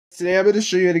Today I'm going to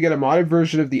show you how to get a modded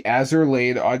version of the Azur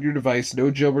Lane on your device,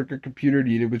 no jailbreak or computer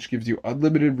needed, which gives you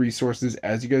unlimited resources,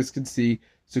 as you guys can see.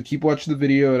 So keep watching the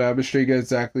video, and I'm going to show you guys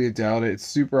exactly how to download it. It's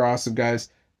super awesome, guys.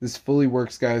 This fully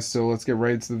works, guys, so let's get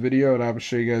right into the video, and I'm going to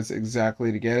show you guys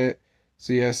exactly to get it.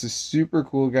 So yeah, this is super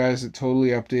cool, guys. It totally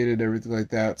updated and everything like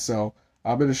that. So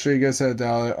I'm going to show you guys how to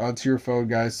download it onto your phone,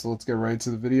 guys. So let's get right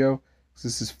into the video.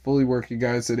 This is fully working,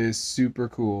 guys. It is super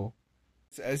cool.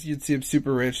 So as you can see, I'm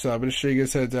super rich, so I'm going to show you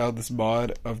guys how to download this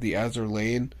mod of the Azur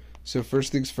Lane. So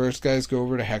first things first, guys, go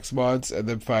over to Hex Mods and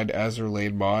then find Azur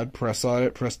Lane mod. Press on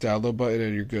it, press download button,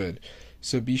 and you're good.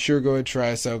 So be sure to go and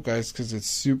try us out, guys, because it's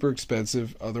super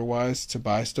expensive otherwise to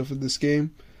buy stuff in this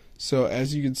game. So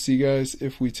as you can see, guys,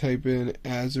 if we type in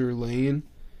Azur Lane,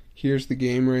 here's the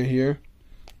game right here.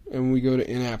 And we go to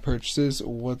in-app purchases.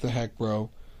 What the heck, bro?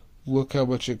 Look how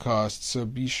much it costs. So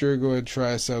be sure to go ahead and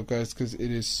try us out, guys, because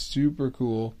it is super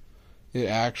cool. It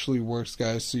actually works,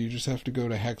 guys. So you just have to go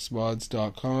to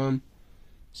hexmods.com.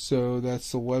 So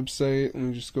that's the website. Let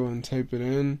me just go and type it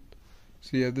in.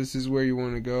 So yeah, this is where you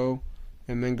want to go.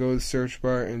 And then go to the search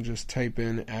bar and just type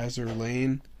in Azur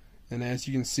Lane. And as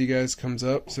you can see, guys, it comes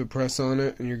up. So press on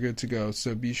it and you're good to go.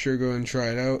 So be sure to go and try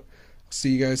it out. I'll see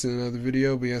you guys in another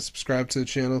video. But yeah, subscribe to the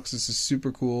channel because this is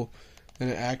super cool. And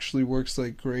it actually works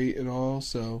like great and all.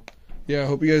 So yeah, I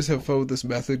hope you guys have fun with this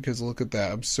method, because look at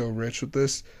that, I'm so rich with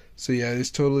this. So yeah,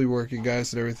 it's totally working,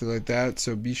 guys, and everything like that.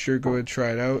 So be sure to go and try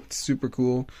it out. It's super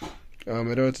cool. I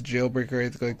know it's a jailbreak or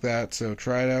anything like that, so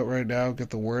try it out right now,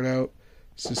 get the word out.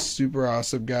 This is super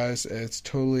awesome, guys. It's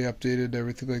totally updated and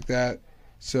everything like that.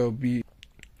 So yeah,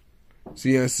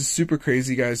 this is super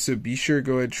crazy, guys. So be sure to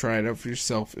go ahead and try it out for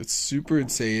yourself. It's super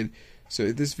insane. So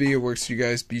if this video works for you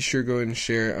guys, be sure to go ahead and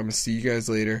share it. I'm going to see you guys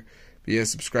later. But yeah,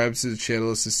 subscribe to the channel.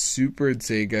 This is super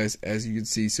insane, guys, as you can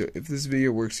see. So if this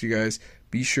video works for you guys,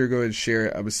 be sure to go ahead and share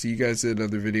it. I'm going to see you guys in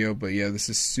another video. But yeah, this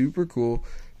is super cool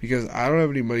because I don't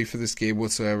have any money for this game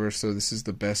whatsoever. So this is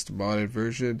the best modded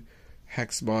version.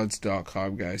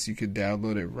 Hexmods.com, guys. You can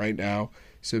download it right now.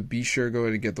 So be sure to go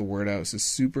ahead and get the word out. This is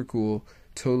super cool.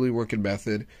 Totally working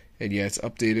method. And yeah, it's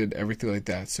updated, everything like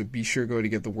that. So be sure to go ahead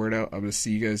and get the word out. I'm going to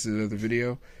see you guys in another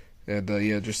video. And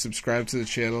yeah, just subscribe to the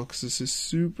channel because this is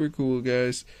super cool,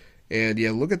 guys. And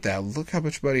yeah, look at that. Look how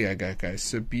much money I got, guys.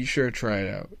 So be sure to try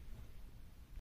it out.